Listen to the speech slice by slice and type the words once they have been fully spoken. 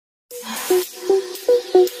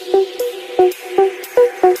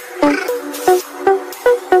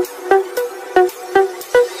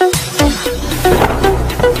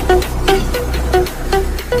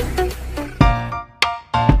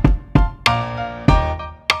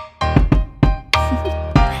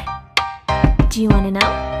Do you wanna know?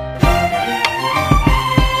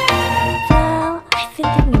 Well, I've been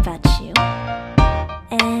thinking about you,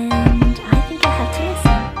 and I think I have to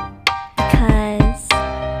listen, because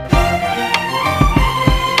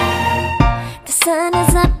the sun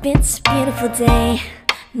is up, it's a beautiful day.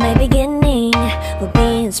 My beginning will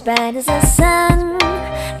be as bright as the sun.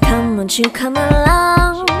 Come, won't you come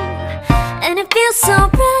along? And it feels so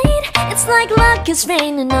bright, it's like luck is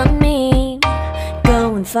raining on me.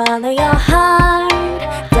 Go and follow your heart,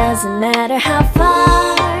 doesn't matter how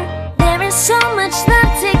far. There is so much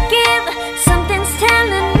love to give, something's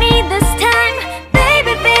telling me this time.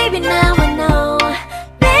 Baby, baby, now I know.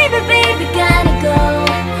 Baby, baby, gotta go.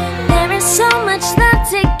 There is so much love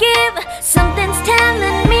to give, something's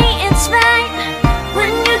telling me it's right.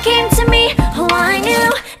 When you came to me, oh I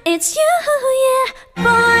knew it's you, yeah,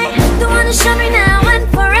 boy. The one to show me now and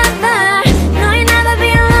forever. No, you'll never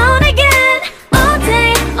be alone again. All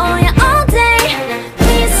day, oh yeah, all day.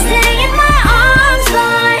 Please stay in my arms,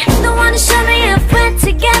 boy. The one to show me if we're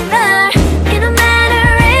together. It don't matter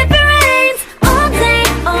if it rains. All day,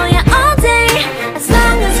 oh yeah, all day. As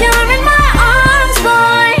long as you're in my arms,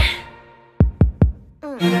 boy.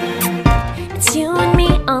 It's you and me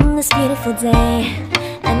on this beautiful day,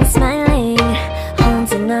 and I'm smiling,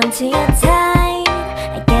 holding on to you tight.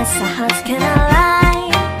 I guess our hearts cannot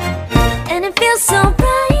lie, and it feels so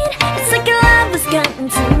bright. It's like your love has gotten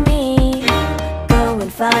to me. Go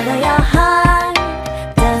and follow your heart,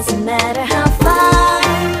 doesn't matter how far.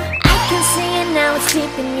 I can see it now, it's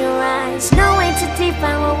deep in your eyes. No way to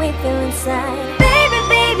define what we feel inside. Baby,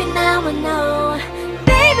 baby, now I know.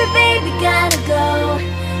 Baby, baby, gotta go.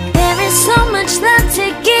 There is so much love to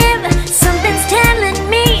give, something's telling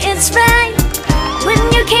me it's right. When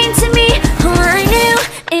you came to me, oh I knew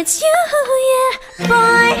it's you, yeah,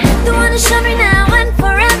 boy. The one to show me now and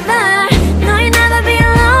forever. No, you'll never be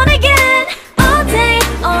alone again. All day,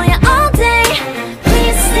 oh yeah, all day.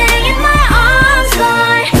 Please stay in my arms,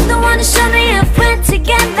 boy. The one to show me if we're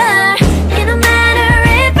together. It don't matter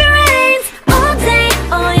if it rains. All day,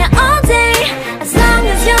 oh yeah, all day. As long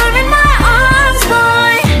as you're in my arms,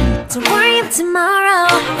 boy. Don't worry of tomorrow,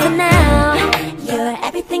 for now you're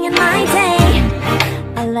everything in my day.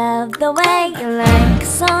 I love the way you like a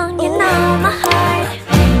song, you know my heart.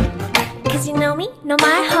 Cause you know me, know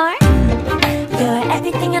my heart. You're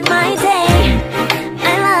everything in my day.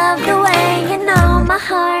 I love the way you know my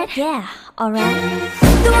heart. Yeah, alright.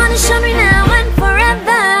 The one to show me now and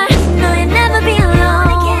forever. No, you'll never be alone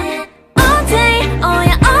again. All day, oh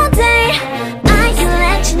yeah, all day. I can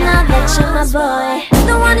let you know that you're my boy.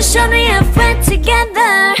 The one to show me if we're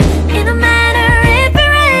together. It don't matter if it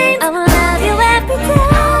rains. I will love you every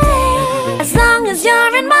day. As long as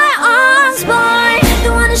you're in my arms, boy.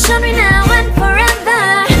 The one to show me now and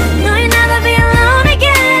forever. No, you'll never be alone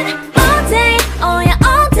again. All day, oh yeah,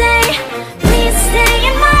 all day. Please stay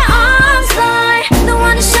in my arms, boy. The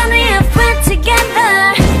one to show me if we're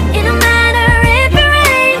together. It don't matter if it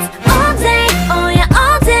rains. All day, oh yeah,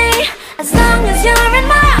 all day. As long as you're in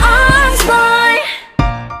my arms, boy.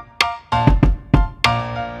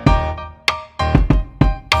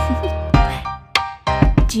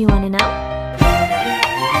 Do you wanna know?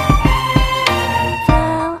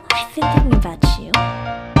 Well, I've been thinking about you,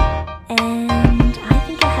 and I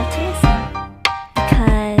think I have to listen,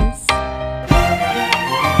 because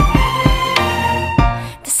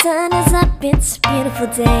the sun is up, it's a beautiful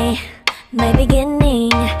day. My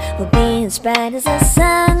beginning will be as bright as the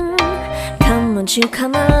sun. Come, won't you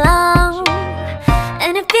come along?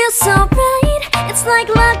 And it feels so bright, it's like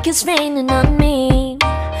luck is raining on me.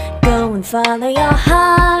 Go and follow your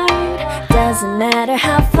heart, doesn't matter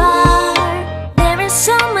how far. There is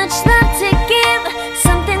so much love to give,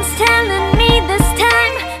 something's telling me this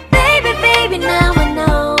time. Baby, baby, now I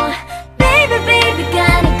know. Baby, baby,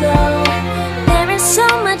 gotta go. There is so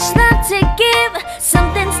much love to give,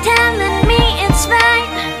 something's telling me it's right.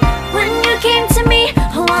 When you came to me,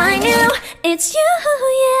 oh I knew it's you,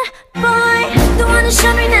 yeah, boy. The one to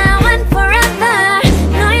show me now and forever.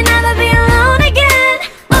 No, you'll never be alone again.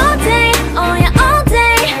 All day, oh yeah, all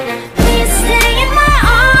day. Please stay in my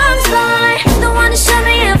arms, boy. The one to show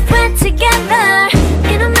me if we're together.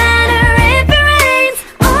 It don't matter if it rains.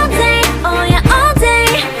 All day, oh yeah, all day.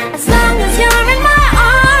 As long as you're in my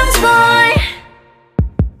arms, boy.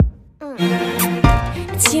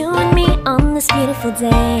 It's you and me on this beautiful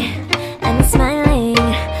day, and I'm smiling,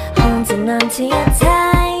 holding on to you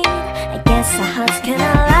tight. I guess our hearts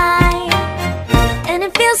cannot lie, and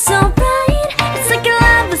it feels so bright. It's like your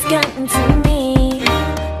love has gotten to me.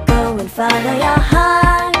 Go and follow your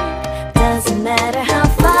heart, doesn't matter how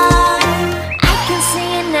far. I can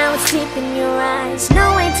see it now, it's deep in your eyes.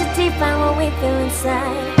 No way to define what we you feel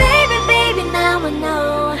inside. Baby, baby, now I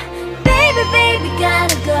know. Baby, baby,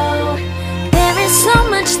 gotta go. There is so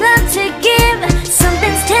much love to give.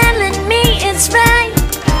 Something's telling me it's right.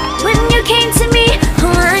 When you came to me,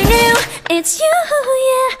 oh, I knew it's you,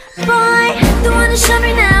 yeah, boy. The one who showed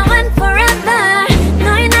me now and forever.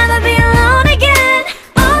 No, you'll never be alone again.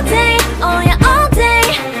 All day, oh yeah, all day.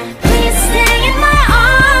 Please stay in my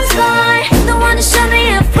arms, boy. The one who showed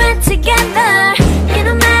me if we're together. It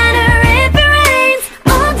don't matter if it rains.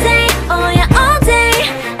 All day, oh yeah, all day.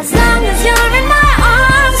 As long as you're in my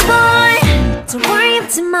arms, boy. Don't worry of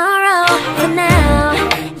tomorrow. For now,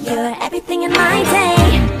 you're everything in my day.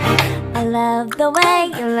 I love the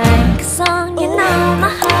way you like a song. You know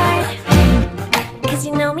my heart, 'cause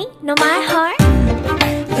you know me, know my heart.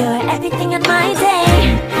 You're everything in my day.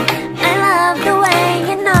 I love the way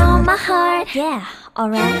you know my heart. Yeah,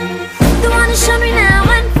 alright. The one who showed me now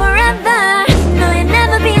and forever. No, you'll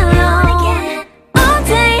never be alone again. All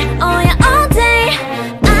day, oh yeah, all day.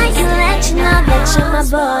 I can let you know that you're my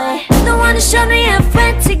boy. The one who showed me if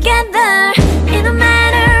we're together.